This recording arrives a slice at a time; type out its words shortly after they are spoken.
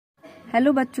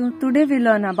Hello बच्चों, today we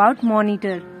learn about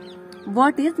monitor.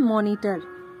 What is monitor?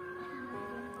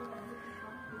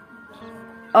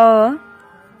 A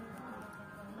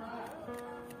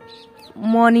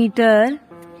monitor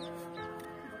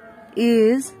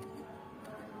is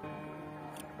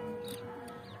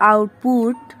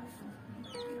output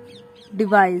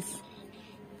device.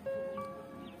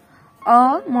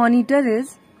 A monitor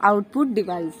is output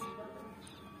device.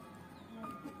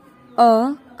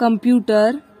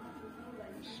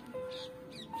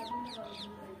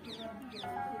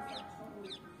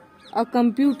 A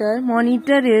computer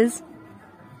monitor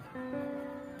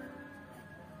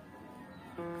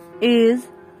is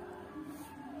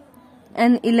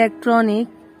an electronic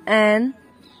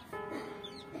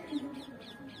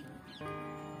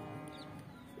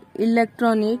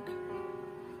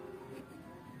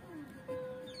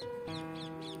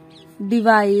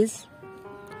device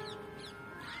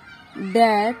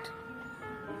that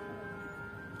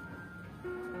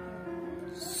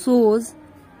shows.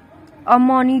 A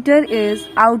monitor is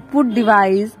output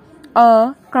device.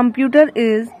 A monitor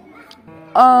is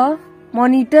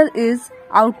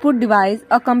output device.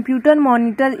 A computer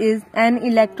monitor is an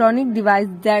electronic device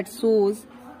that shows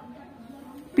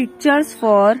pictures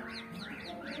for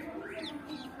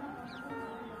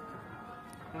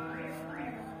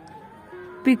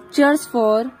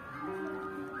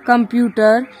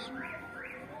computer.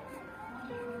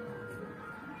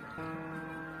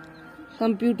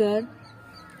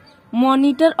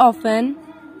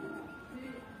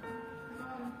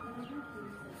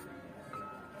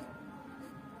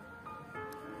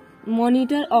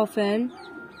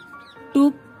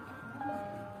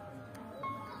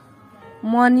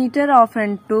 Monitor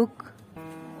often took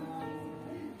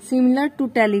similar to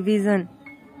television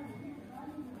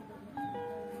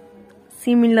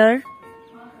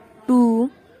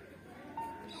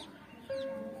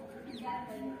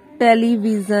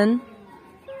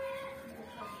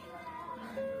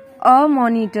A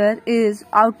monitor is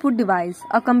output device.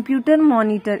 A computer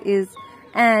monitor is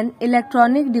an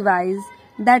electronic device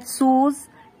that shows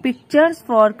pictures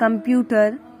for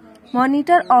computer.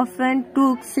 Monitor often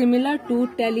took similar to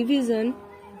television.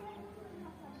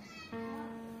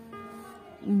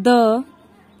 The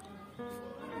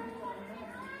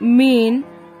main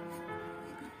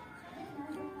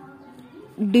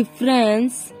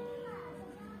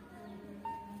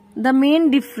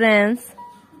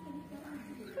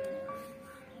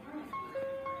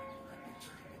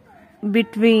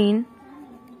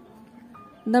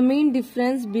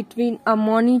difference between a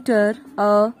monitor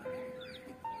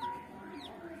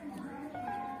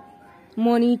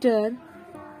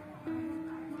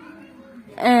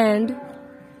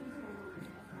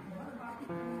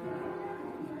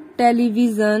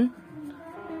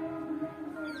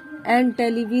and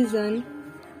television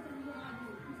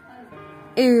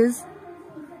is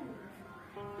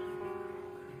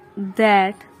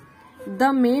that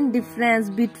the main difference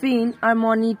between a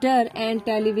monitor and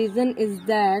television is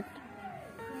that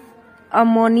a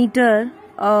monitor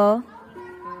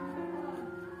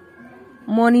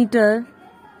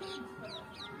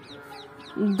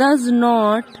does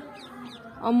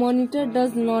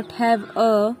not have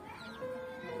a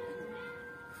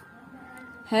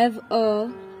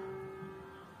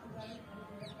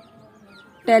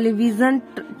television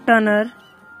tuner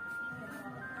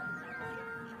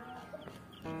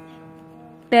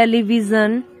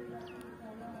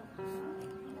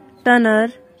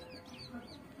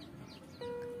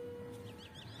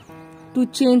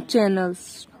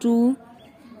to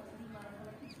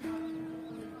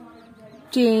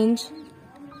change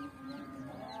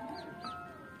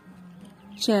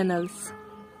channels.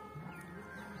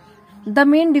 The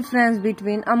main difference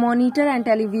between a monitor and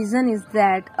television is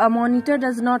that a monitor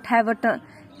does not have a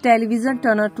television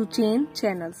tuner to change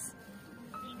channels.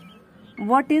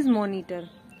 What is monitor?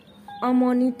 A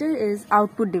monitor is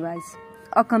output device.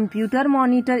 A computer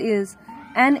monitor is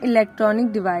an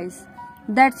electronic device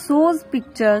that shows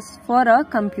pictures for a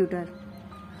computer.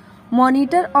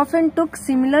 Monitor often took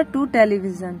similar to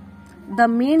television. The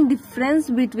main difference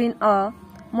between a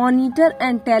monitor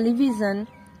and television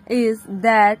is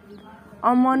that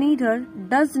a monitor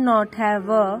does not have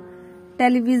a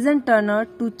television tuner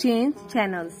to change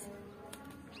channels.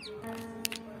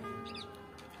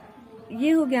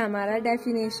 ये हो गया हमारा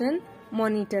definition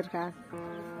monitor का.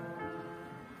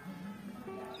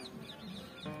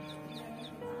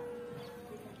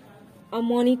 A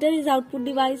monitor is output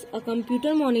device. A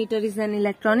computer monitor is an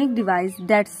electronic device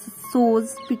that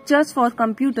shows pictures for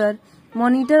computer.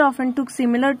 Monitor often took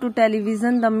similar to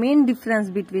television. The main difference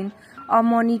between a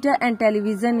monitor and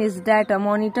television is that a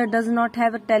monitor does not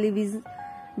have a television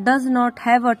does not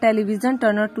have a television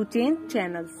turner to change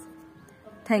channels.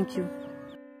 Thank you.